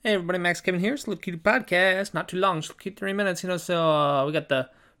Hey everybody, Max Kevin here. Sleep Cutie Podcast. Not too long, just keep 3 minutes. So we got the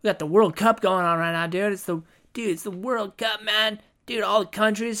World Cup going on right now, dude. It's the World Cup, man. Dude, all the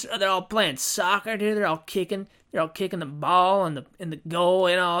countries they're all playing soccer, dude. They're all kicking the ball and the goal.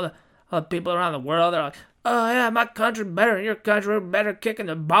 All the people around the world. They're like, oh yeah, my country better than your country. Better kicking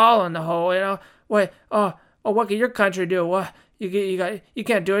the ball in the hole. Wait, what can your country do? What you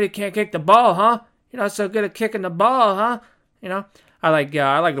can't do it. You can't kick the ball, huh? You're not so good at kicking the ball, huh? You know. I like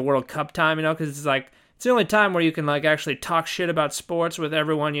the World Cup time, because it's the only time where you can actually talk shit about sports with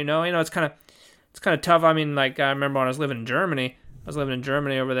everyone, it's kind of tough. I mean, I remember when I was living in Germany. I was living in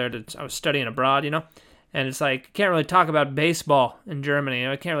Germany over there. I was studying abroad, and it's like you can't really talk about baseball in Germany.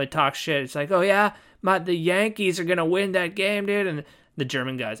 I can't really talk shit. It's like, oh yeah, the Yankees are gonna win that game, dude, and the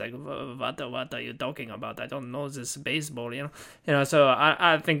German guy's like, what are you talking about? I don't know this baseball, So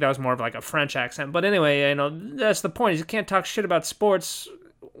I think that was more of like a French accent. But anyway, that's the point. Is you can't talk shit about sports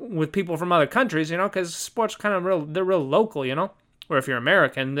with people from other countries, because sports kind of they're real local, Or if you're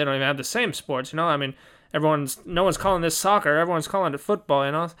American, they don't even have the same sports, I mean, no one's calling this soccer. Everyone's calling it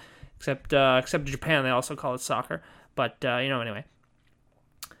football, Except Japan, they also call it soccer. But anyway.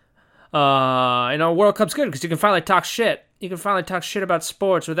 World Cup's good because you can finally talk shit. You can finally talk shit about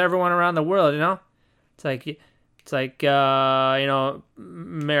sports with everyone around the world, It's like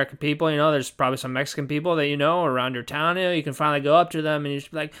American people, there's probably some Mexican people that around your town, you can finally go up to them and you just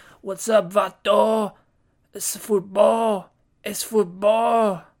be like, what's up, vato? It's football.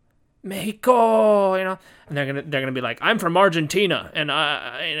 Mexico, and they're gonna be like, I'm from Argentina, and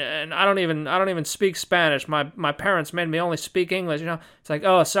I don't even speak Spanish. My parents made me only speak English. It's like,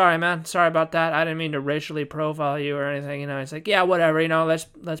 oh, sorry, man, sorry about that. I didn't mean to racially profile you or anything. It's like, yeah, whatever.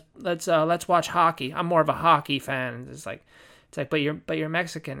 Let's watch hockey. I'm more of a hockey fan. It's like, but you're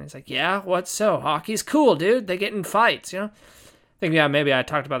Mexican. It's like, yeah, what so? Hockey's cool, dude. They get in fights. I think maybe I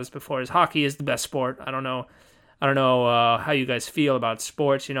talked about this before. Is hockey is the best sport. I don't know how you guys feel about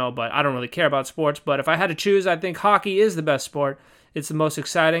sports, but I don't really care about sports. But if I had to choose, I think hockey is the best sport. It's the most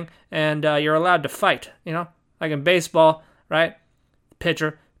exciting, and you're allowed to fight, Like in baseball, right?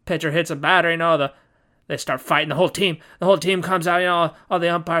 Pitcher hits a batter, they start fighting, the whole team comes out, all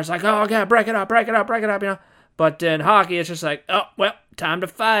the umpires like, oh, okay, break it up, But in hockey, it's just like, oh, well, time to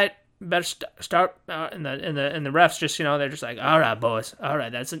fight. Better start, and the refs just, they're just like, all right, boys, all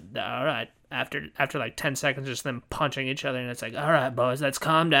right, that's it, all right. After like 10 seconds, just them punching each other, and it's like, all right, boys, let's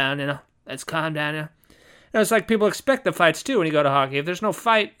calm down, let's calm down, It's like people expect the fights too when you go to hockey. If there's no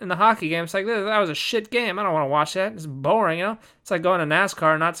fight in the hockey game, it's like, that was a shit game. I don't want to watch that. It's boring, It's like going to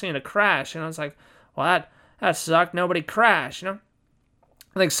NASCAR and not seeing a crash, It's like, well, that sucked. Nobody crashed, I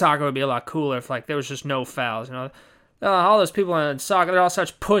think soccer would be a lot cooler if there was just no fouls, all those people in soccer, they're all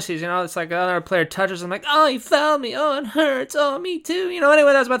such pussies, It's like another player touches them, like, oh, you fouled me, oh, it hurts, oh, me too,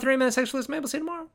 Anyway, that was about 3 minutes. Thanks for listening. Maybe we'll see you tomorrow.